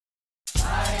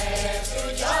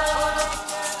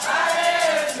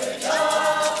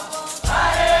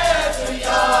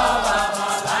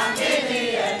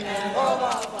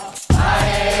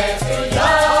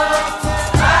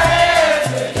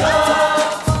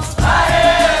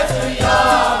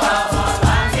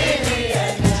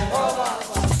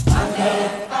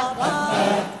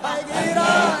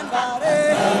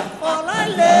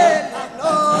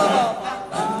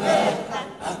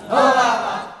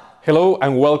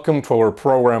and welcome to our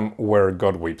program Where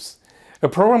God Weeps, a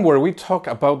program where we talk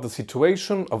about the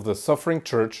situation of the suffering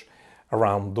church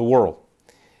around the world.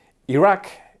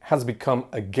 Iraq has become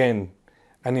again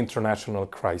an international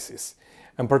crisis,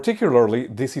 and particularly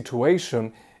this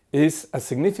situation is a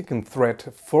significant threat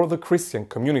for the Christian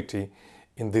community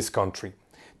in this country.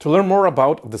 To learn more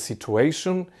about the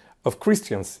situation of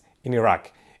Christians in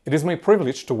Iraq, it is my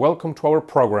privilege to welcome to our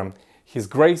program His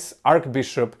Grace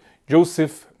Archbishop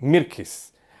Yousif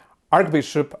Mirkis,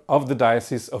 Archbishop of the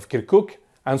Diocese of Kirkuk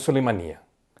and Suleimania.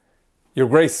 Your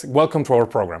Grace, welcome to our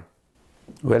program.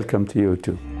 Welcome to you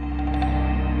too.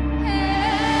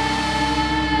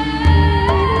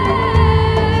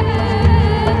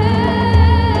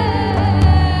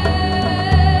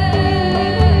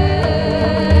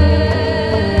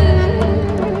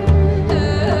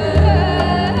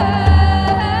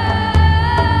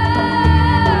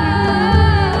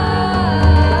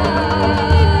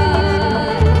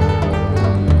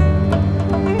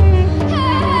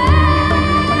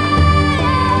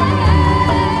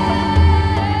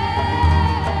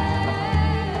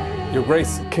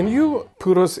 Grace, can you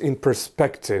put us in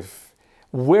perspective?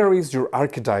 Where is your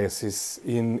archdiocese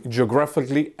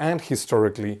geographically and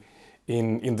historically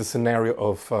in the scenario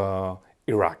of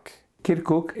Iraq?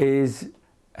 Kirkuk is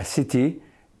a city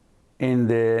in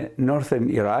the northern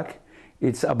Iraq.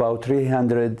 It's about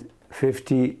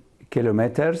 350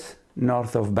 kilometers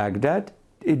north of Baghdad.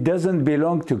 It doesn't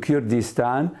belong to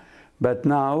Kurdistan, but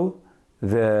now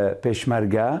the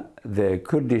Peshmerga, the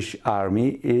Kurdish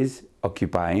army, is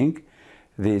occupying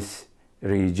this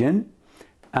region,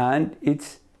 and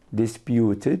it's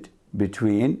disputed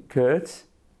between Kurds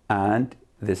and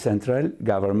the central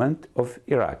government of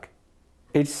Iraq.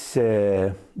 It's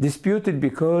disputed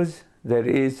because there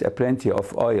is plenty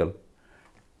of oil.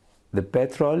 The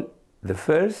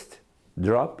first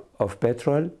drop of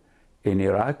petrol in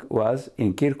Iraq was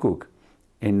in Kirkuk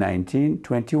in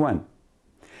 1921.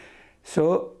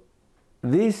 So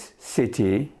this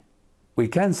city, we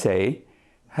can say,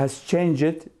 has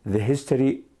changed the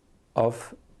history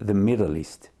of the Middle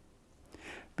East,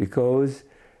 because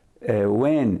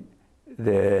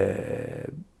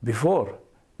before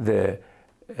the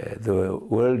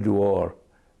World War,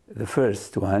 the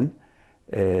first one,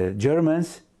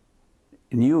 Germans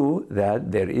knew that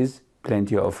there is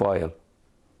plenty of oil,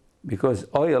 because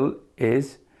oil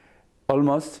is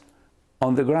almost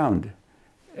on the ground.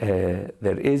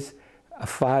 There is a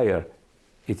fire.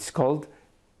 It's called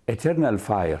eternal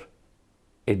fire.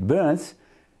 It burns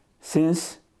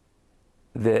since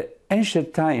the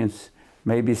ancient times,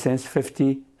 maybe since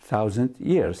 50,000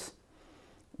 years.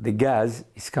 The gas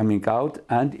is coming out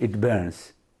and it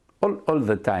burns all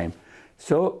the time.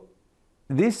 So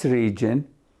this region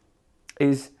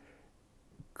is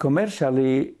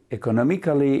commercially,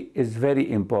 economically, is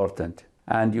very important.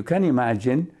 And you can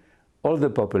imagine all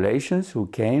the populations who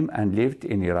came and lived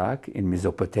in Iraq, in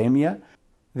Mesopotamia.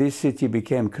 This city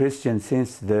became Christian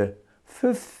since the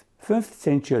 5th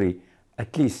century,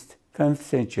 at least 5th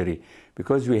century,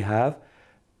 because we have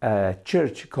a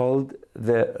church called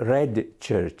the Red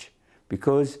Church,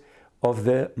 because of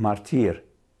the martyr.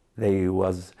 They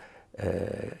was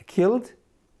killed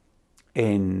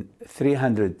in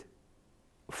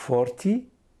 340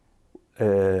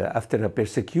 after a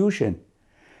persecution.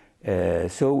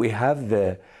 So we have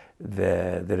the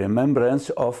remembrance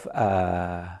of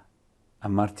a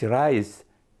martyrized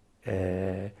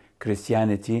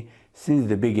Christianity since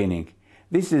the beginning.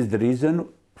 This is the reason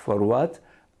for what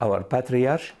our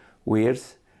patriarch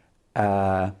wears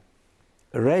red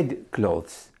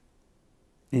clothes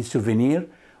in souvenir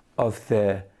of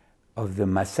the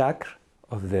massacre,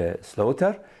 of the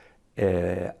slaughter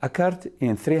occurred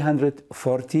in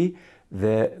 340,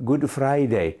 the Good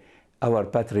Friday. Our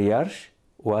patriarch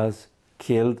was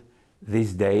killed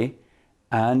this day,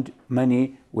 and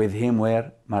many with him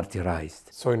were martyrized.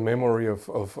 So in memory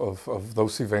of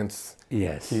those events,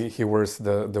 yes, he wears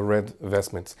the red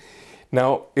vestments.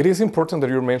 Now, it is important that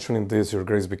you're mentioning this, Your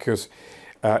Grace, because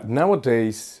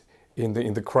nowadays, in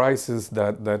the crisis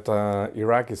that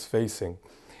Iraq is facing,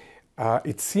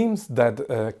 it seems that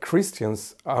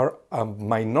Christians are a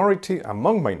minority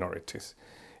among minorities.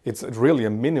 It's really a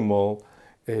minimal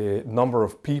number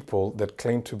of people that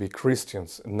claim to be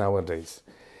Christians nowadays.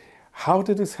 How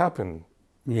did this happen?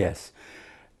 Yes.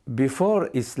 Before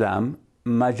Islam,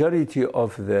 majority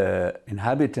of the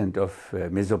inhabitants of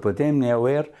Mesopotamia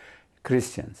were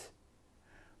Christians.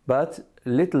 But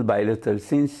little by little,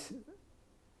 since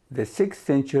the 6th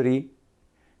century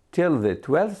till the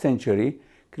 12th century,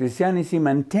 Christianity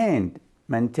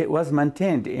was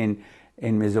maintained in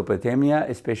in Mesopotamia,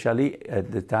 especially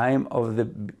at the time of the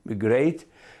great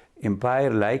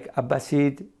empire like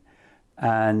Abbasid.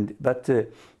 But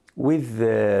with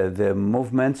the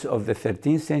movements of the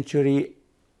 13th century,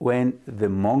 when the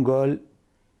Mongol,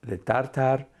 the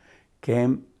Tartar,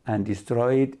 came and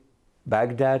destroyed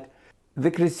Baghdad,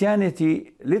 the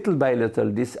Christianity little by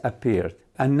little disappeared.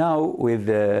 And now with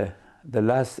the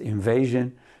last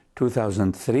invasion,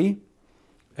 2003,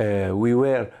 we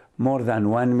were more than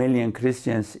 1 million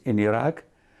Christians in Iraq,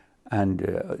 and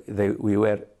we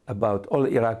were about, all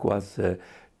Iraq was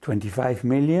 25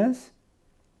 million.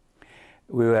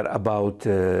 We were about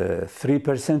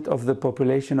 3% of the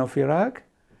population of Iraq,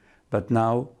 but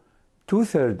now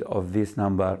 2/3 of this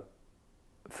number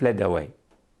fled away.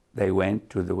 They went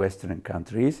to the Western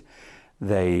countries,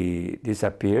 they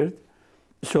disappeared.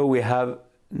 So we have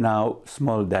now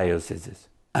small dioceses.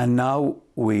 And now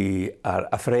we are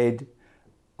afraid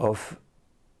of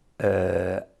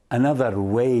another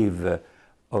wave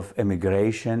of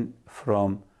emigration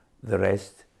from the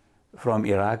rest, from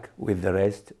Iraq with the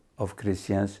rest of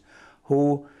Christians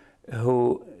who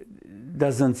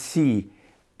doesn't see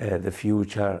the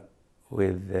future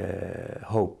with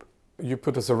hope. You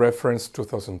put as a reference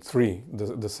 2003,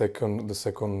 the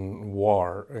second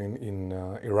war in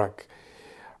Iraq.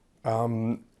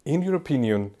 In your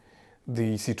opinion,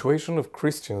 the situation of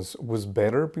Christians was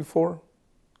better before,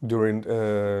 during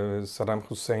Saddam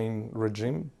Hussein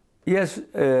regime? Yes,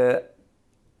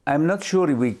 I'm not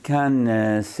sure we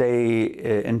can say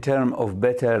in terms of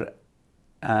better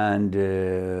and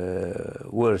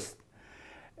worse.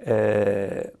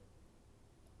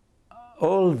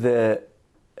 All the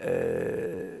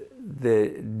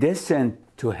descent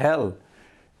to hell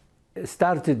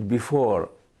started before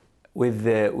with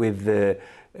the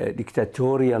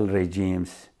dictatorial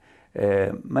regimes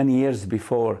many years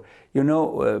before. You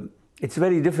know, it's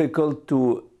very difficult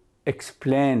to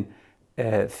explain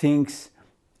things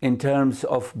in terms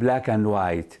of black and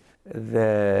white.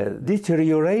 The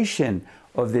deterioration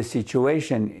of the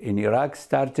situation in Iraq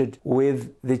started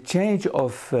with the change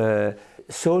of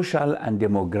social and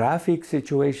demographic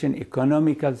situation,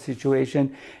 economical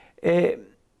situation.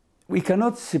 We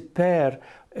cannot separate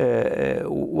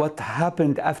what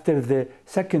happened after the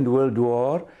Second World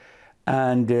War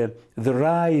and the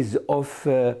rise of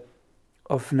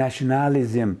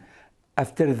nationalism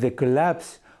after the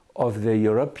collapse of the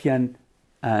European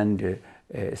and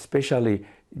especially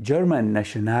German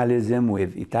nationalism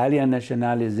with Italian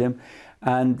nationalism.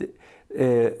 And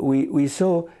we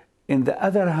saw, in the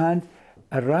other hand,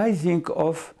 a rising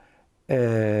of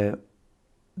the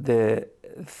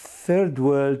third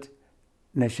world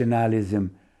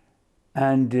nationalism.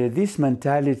 And this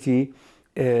mentality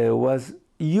was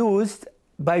used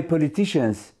by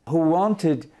politicians who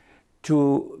wanted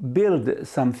to build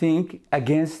something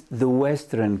against the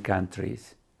Western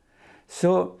countries.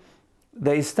 So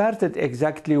they started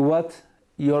exactly what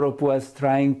Europe was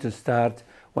trying to start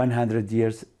 100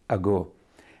 years ago.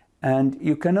 And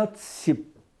you cannot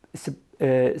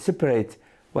separate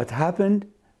what happened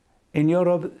in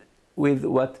Europe with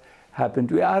what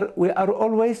happened. We are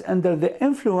always under the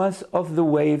influence of the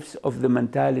waves of the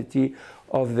mentality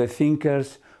of the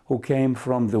thinkers who came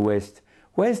from the West.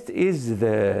 West is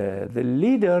the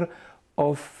leader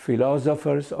of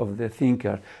philosophers, of the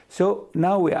thinker. So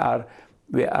now we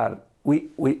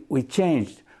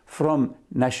changed from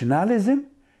nationalism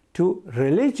to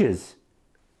religious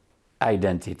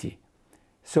identity.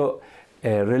 So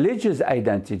religious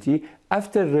identity,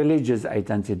 after religious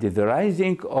identity, the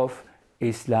rising of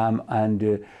Islam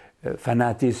and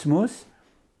fanatismus,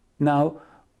 now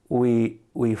we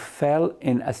fell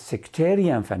in a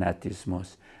sectarian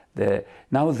fanatismus.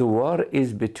 Now the war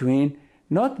is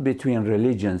not between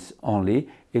religions only,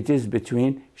 it is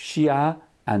between Shia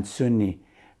and Sunni,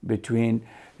 between,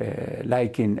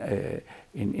 like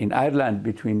in Ireland,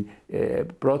 between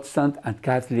Protestant and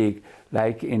Catholic,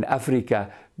 like in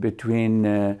Africa,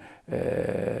 between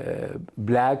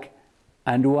black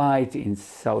and white in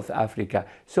South Africa.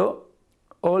 So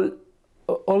all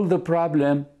the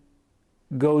problem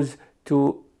goes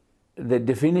to the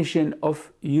definition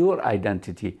of your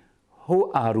identity.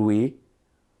 Who are we?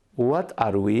 What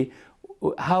are we?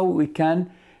 How we can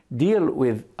deal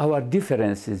with our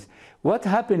differences. What's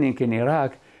happening in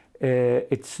Iraq,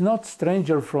 it's not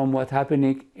stranger from what's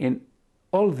happening in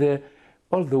all the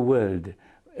world,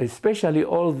 especially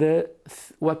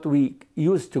what we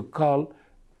used to call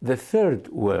the third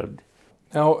world.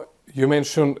 Now, you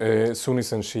mentioned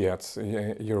Sunnis and Shiites,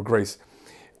 Your Grace.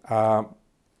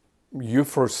 You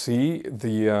foresee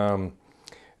the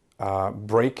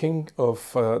breaking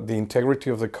of the integrity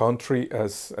of the country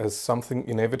as something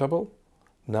inevitable?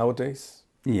 nowadays?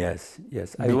 Yes,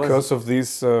 yes. Because of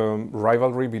this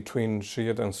rivalry between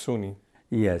Shiite and Sunni?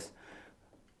 Yes.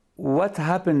 What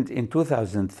happened in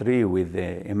 2003 with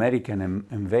the American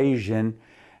invasion,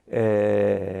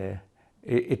 it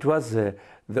was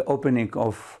the opening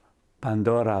of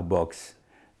Pandora box.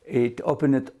 It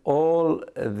opened all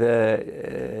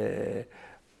the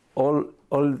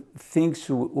all things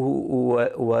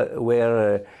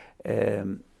were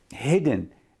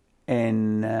hidden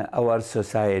in our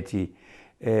society,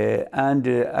 and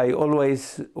I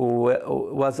always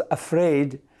was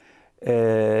afraid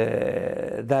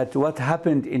that what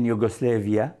happened in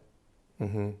Yugoslavia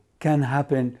can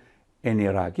happen in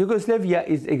Iraq. Yugoslavia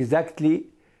is exactly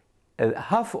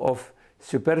half of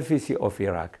superficie of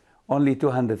Iraq, only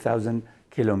 200,000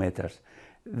 kilometers.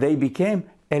 They became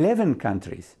 11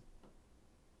 countries,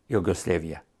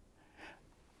 Yugoslavia.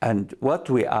 And what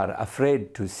we are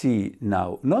afraid to see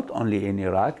now, not only in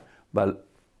Iraq, but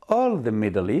all the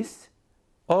Middle East,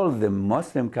 all the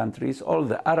Muslim countries, all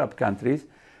the Arab countries,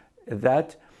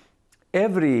 that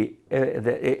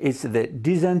it's the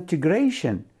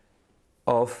disintegration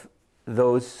of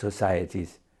those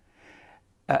societies.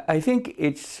 I think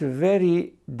it's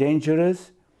very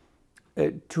dangerous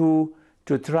to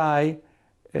try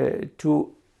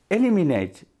to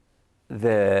eliminate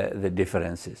the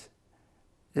differences.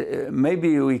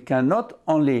 Maybe we can not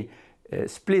only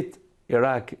split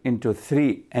Iraq into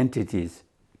three entities,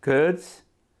 Kurds,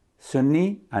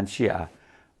 Sunni, and Shia,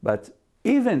 but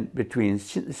even between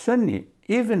Sunni,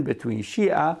 even between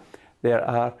Shia, there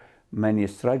are many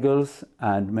struggles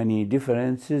and many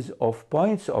differences of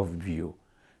points of view.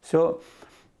 So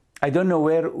I don't know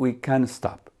where we can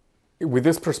stop. With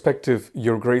this perspective,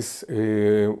 Your Grace,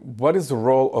 what is the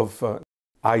role of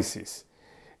ISIS?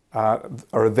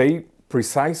 Are they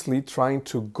precisely trying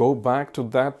to go back to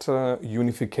that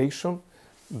unification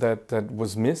that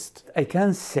was missed? I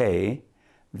can say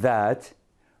that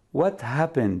what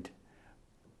happened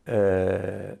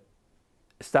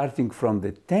starting from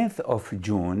the 10th of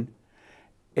June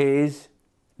is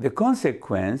the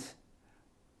consequence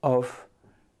of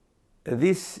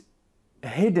this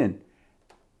hidden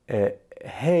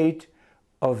hate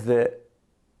of the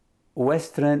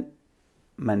Western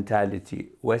mentality,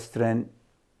 Western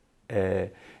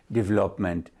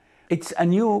development. It's a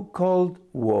new Cold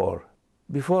War.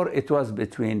 Before it was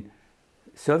between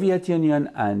Soviet Union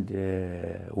and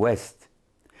West.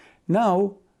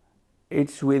 Now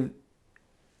it's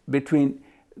between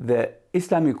the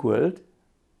Islamic world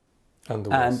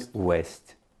and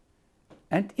West.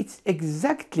 And it's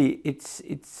exactly, it's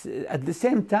at the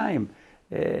same time,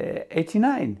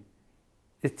 89.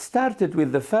 It started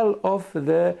with the fall of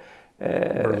the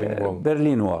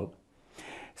Berlin Wall.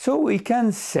 So we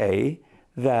can say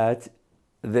that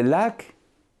the lack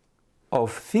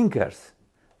of thinkers,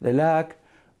 the lack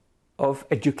of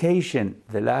education,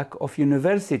 the lack of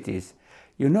universities,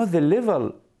 you know, the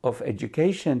level of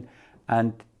education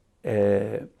and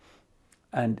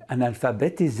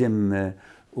analphabetism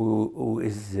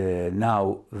is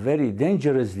now very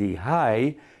dangerously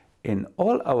high in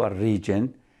all our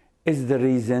region, is the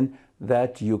reason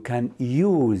that you can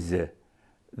use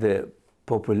the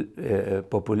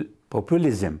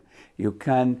populism. You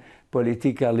can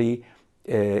politically,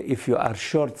 if you are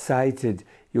short-sighted,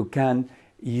 you can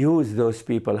use those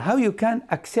people. How you can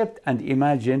accept and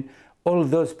imagine all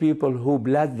those people who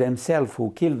bled themselves,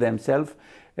 who kill themselves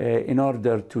in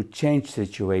order to change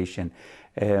situation.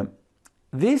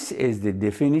 This is the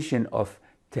definition of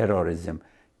terrorism.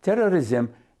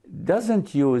 Terrorism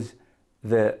doesn't use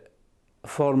the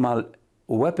formal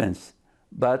weapons,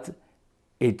 but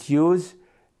it uses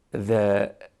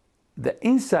the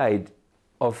inside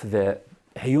of the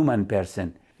human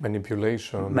person.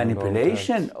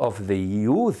 Manipulation of the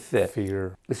youth.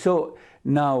 Fear. So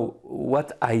now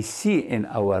what I see in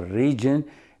our region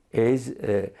is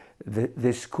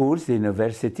the schools, the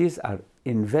universities are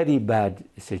in very bad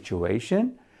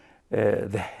situation.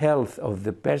 The health of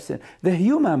the person, the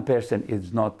human person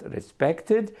is not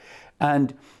respected.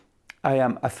 And I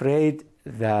am afraid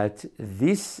that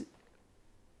this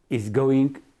is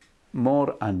going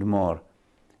more and more.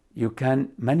 You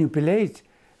can manipulate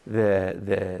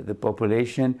the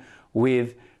population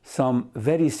with some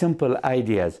very simple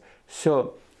ideas.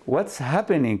 So what's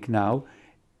happening now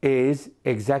is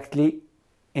exactly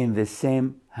in the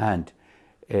same hand.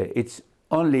 It's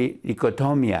only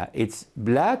dichotomia. It's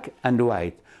black and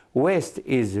white. West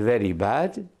is very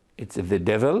bad. It's the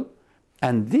devil.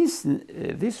 And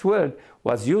this word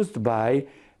was used by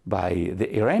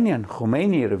the Iranian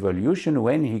Khomeini revolution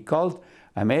when he called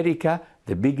America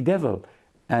the big devil.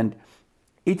 And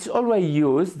it's always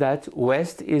used that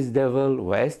West is devil,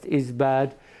 West is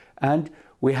bad, and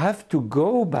we have to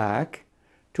go back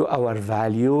to our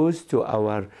values, to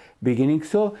our beginning.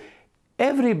 So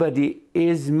everybody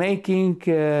is making,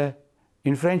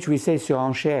 in French we say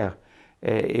surenchère,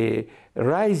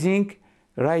 rising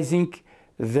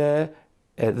the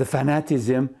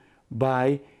fanatism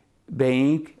by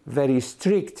being very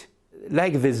strict.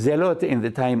 Like the zealot in the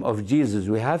time of Jesus,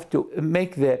 we have to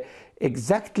make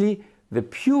exactly the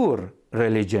pure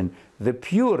religion, the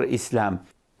pure Islam.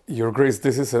 Your Grace,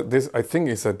 this I think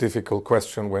is a difficult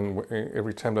question when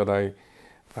every time that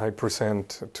I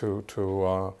present to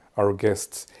our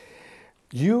guests.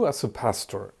 You as a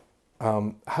pastor,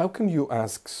 how can you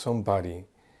ask somebody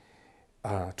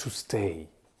to stay?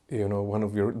 You know, one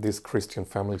of these Christian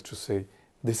families to say,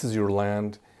 "This is your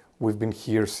land. We've been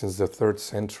here since the 3rd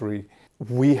century.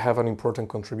 We have an important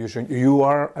contribution. You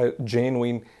are a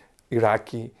genuine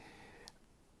Iraqi."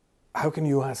 How can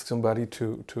you ask somebody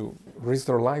to risk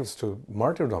their lives to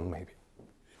martyrdom, maybe?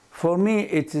 For me,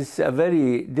 it is a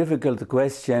very difficult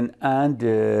question, and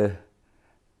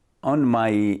on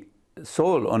my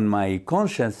soul, on my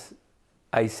conscience,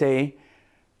 I say,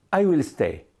 I will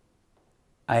stay.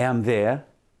 I am there,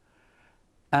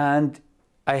 and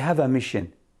I have a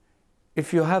mission.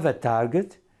 If you have a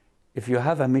target, if you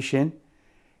have a mission,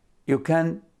 you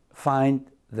can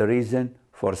find the reason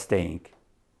for staying.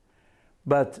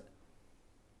 But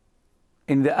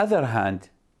on the other hand,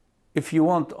 if you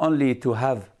want only to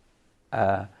have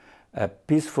a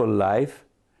peaceful life,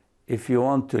 if you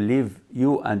want to live,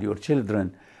 you and your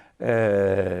children,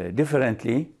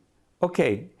 differently,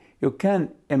 okay, you can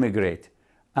emigrate.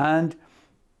 And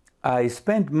I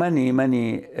spent many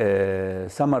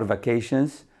summer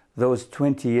vacations, those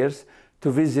 20 years,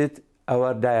 to visit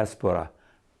our diaspora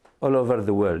all over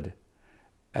the world.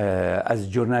 As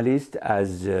journalist,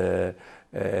 as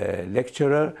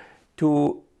lecturer,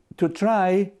 to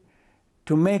try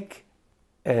to make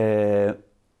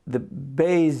the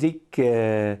basic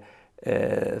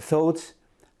thoughts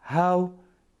how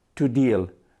to deal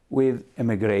with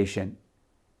immigration.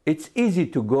 It's easy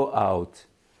to go out,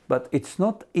 but it's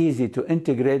not easy to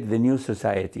integrate the new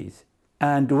societies.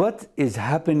 And what is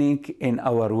happening in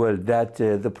our world, that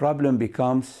the problem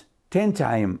becomes 10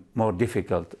 times more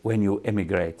difficult when you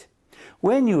immigrate.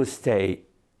 When you stay,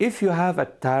 if you have a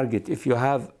target, if you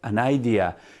have an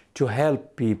idea to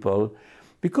help people,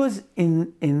 because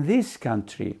in this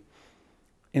country,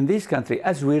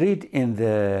 as we read in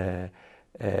the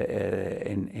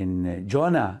in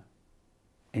Jonah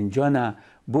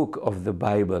book of the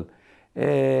Bible,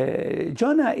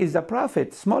 Jonah is a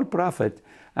prophet, small prophet,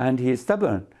 and he is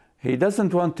stubborn. He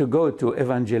doesn't want to go to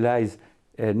evangelize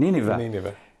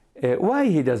Nineveh. Why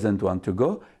he doesn't want to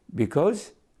go?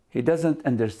 Because he doesn't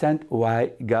understand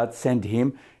why God sent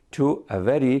him to a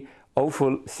very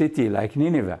awful city like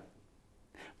Nineveh.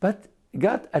 But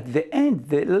God, at the end,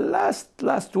 the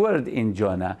last word in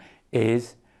Jonah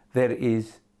is, there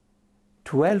is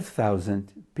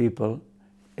 12,000 people,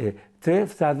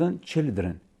 12,000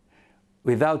 children,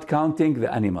 without counting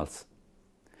the animals.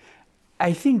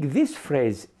 I think this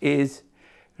phrase is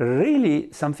really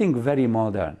something very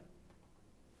modern.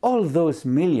 All those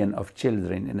millions of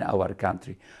children in our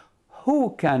country,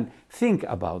 who can think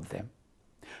about them?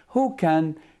 Who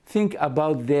can think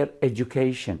about their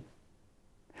education,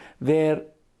 their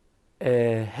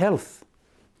health?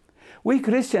 We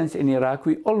Christians in Iraq,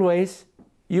 we always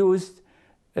used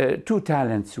 2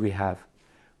 talents we have.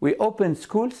 We open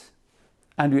schools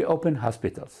and we open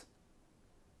hospitals.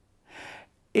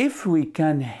 If we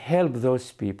can help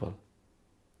those people,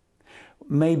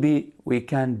 maybe we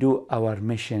can do our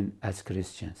mission as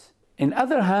Christians. On the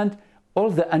other hand, all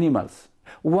the animals.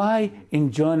 Why in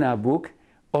Jonah book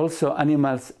also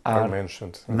animals are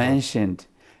mentioned?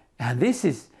 And this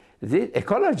is the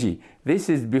ecology. This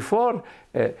is before,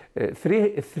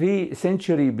 3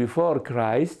 centuries before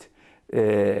Christ,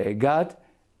 God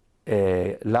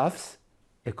loves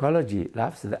ecology,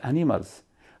 loves the animals.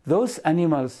 Those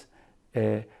animals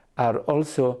are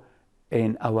also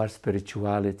in our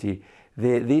spirituality.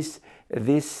 This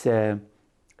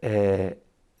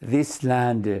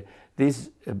land, this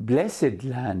blessed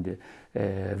land,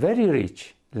 very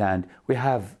rich land. We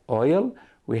have oil,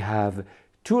 we have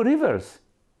 2 rivers,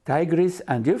 Tigris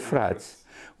and Euphrates.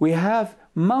 We have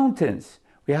mountains,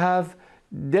 we have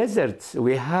deserts,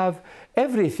 we have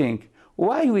everything.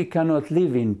 Why we cannot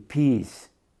live in peace?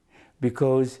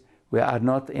 Because we are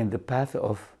not in the path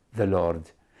of the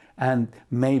Lord. And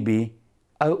maybe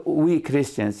we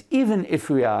Christians, even if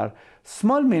we are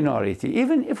small minority,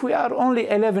 even if we are only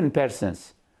 11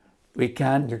 persons, we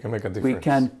can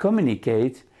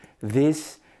communicate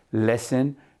this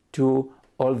lesson to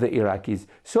all the Iraqis.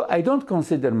 So I don't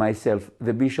consider myself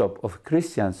the bishop of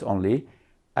Christians only.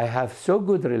 I have so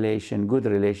good relation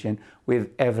with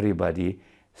everybody.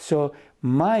 So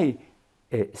my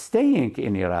staying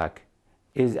in Iraq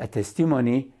is a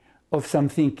testimony of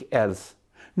something else,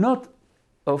 not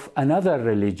of another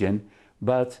religion,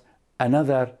 but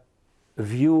another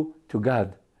view to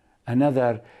God,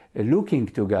 another looking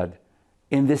to God.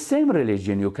 In the same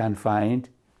religion you can find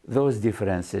those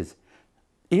differences.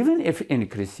 Even if in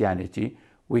Christianity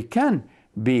we can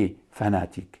be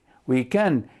fanatic, we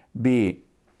can be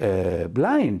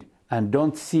blind and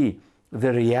don't see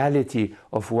the reality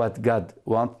of what God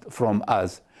wants from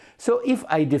us. So if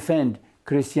I defend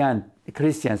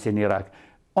Christians in Iraq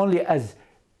only as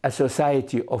a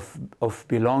society of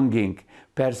belonging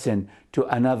person to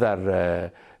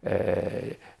another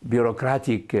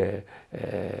bureaucratic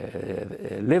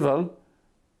level,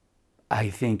 I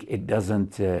think it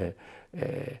doesn't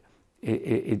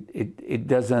it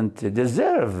doesn't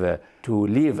deserve to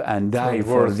live and die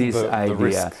for this idea. The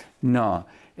risk. No,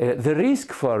 the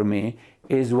risk for me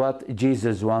is what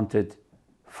Jesus wanted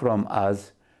from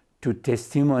us, to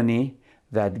testimony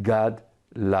that God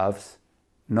loves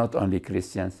not only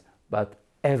Christians but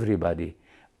everybody.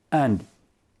 And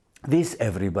this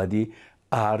everybody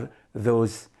are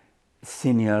those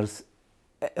seniors,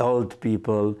 old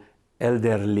people,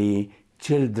 elderly,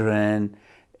 children,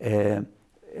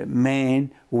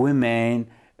 men, women,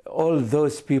 all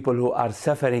those people who are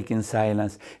suffering in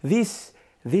silence. This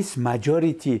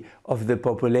majority of the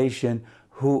population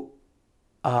who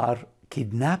are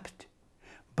kidnapped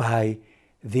by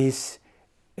this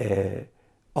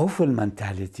awful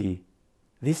mentality,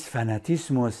 this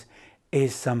fanatismus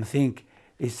is something,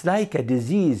 it's like a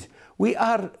disease. We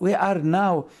are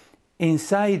now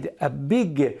inside a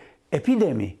big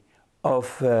epidemic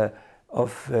of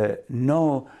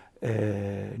no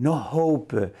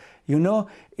hope. You know,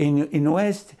 in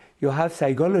West you have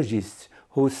psychologists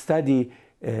who study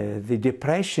the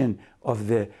depression of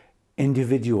the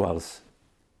individuals.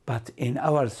 But in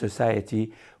our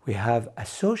society we have a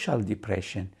social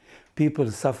depression.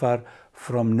 People suffer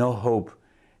from no hope.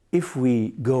 If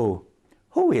we go,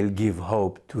 who will give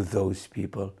hope to those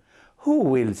people? Who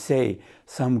will say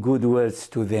some good words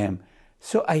to them?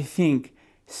 So I think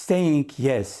staying,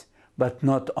 yes, but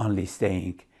not only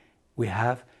staying. We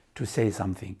have to say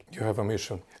something. You have a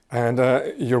mission. And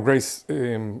Your Grace,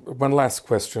 one last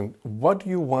question. What do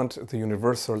you want the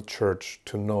Universal Church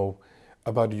to know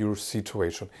about your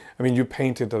situation? I mean, you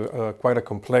painted quite a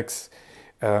complex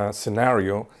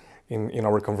scenario in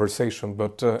our conversation,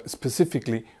 but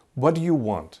specifically, what do you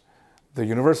want the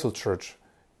Universal Church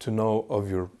to know of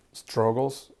your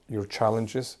struggles, your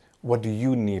challenges? What do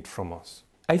you need from us?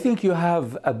 I think you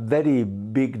have a very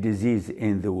big disease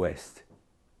in the West.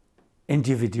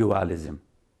 Individualism,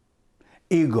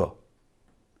 ego.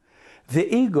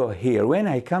 The ego here, when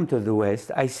I come to the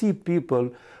West, I see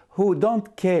people who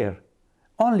don't care,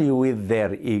 only with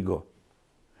their ego.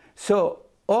 So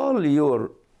all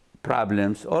your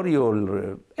problems, or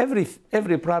your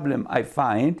every problem I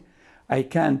find, I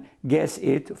can guess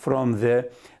it from the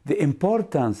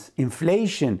importance,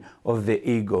 inflation of the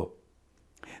ego.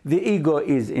 The ego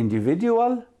is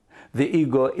individual, the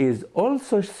ego is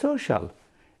also social.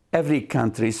 Every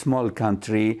country, small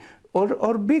country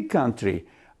or big country.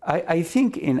 I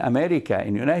think in America,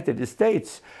 in United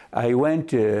States, I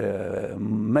went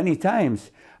many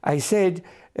times. I said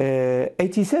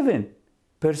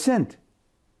 87%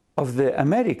 of the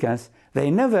Americans,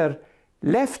 they never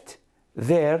left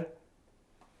their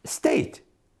state.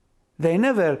 They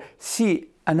never see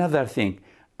another thing.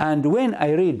 And when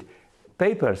I read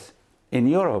papers in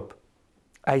Europe,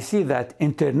 I see that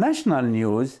international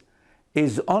news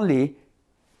is only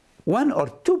 1 or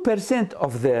 2%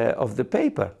 of the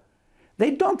paper.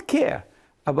 They don't care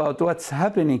about what's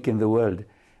happening in the world.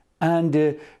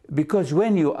 And because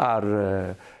when you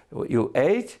are, you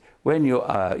ate, when you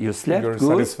slept You're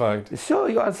good, satisfied. So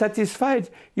you are satisfied.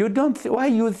 You don't, why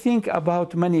you think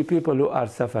about many people who are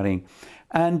suffering?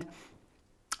 And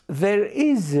there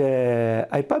is,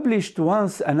 I published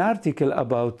once an article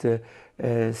about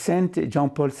Saint John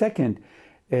Paul II.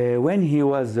 When he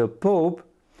was a pope,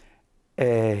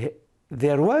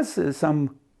 there was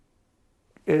some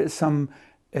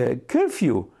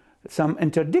curfew, some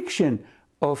interdiction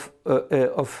of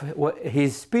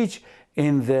his speech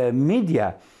in the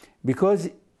media, because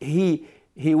he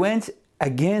went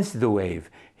against the wave.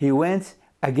 He went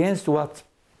against what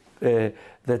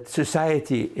that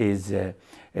society is.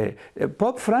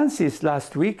 Pope Francis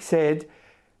last week said,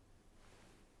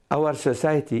 our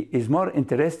society is more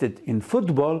interested in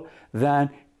football than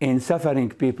in suffering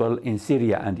people in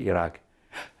Syria and Iraq.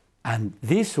 And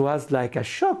this was like a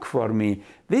shock for me.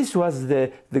 This was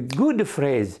the good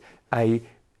phrase I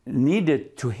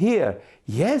needed to hear.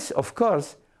 Yes, of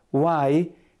course, why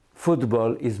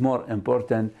football is more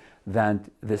important than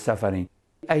the suffering.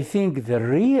 I think the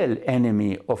real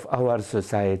enemy of our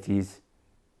societies,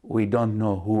 we don't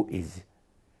know who is.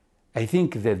 I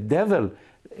think the devil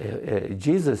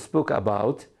Jesus spoke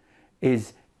about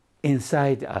is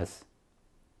inside us,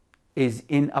 is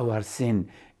in our sin,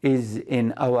 is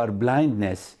in our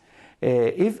blindness.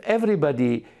 If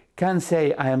everybody can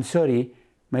say, I am sorry,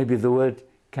 maybe the world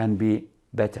can be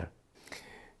better.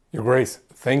 Your Grace,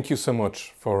 thank you so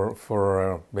much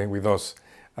for being with us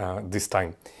this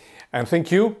time. And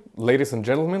thank you, ladies and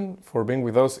gentlemen, for being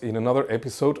with us in another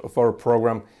episode of our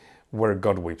program, Where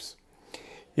God Weeps.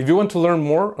 If you want to learn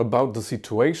more about the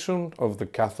situation of the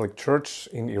Catholic Church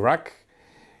in Iraq,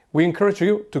 we encourage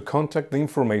you to contact the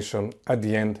information at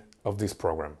the end of this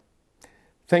program.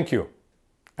 Thank you,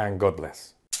 and God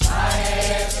bless.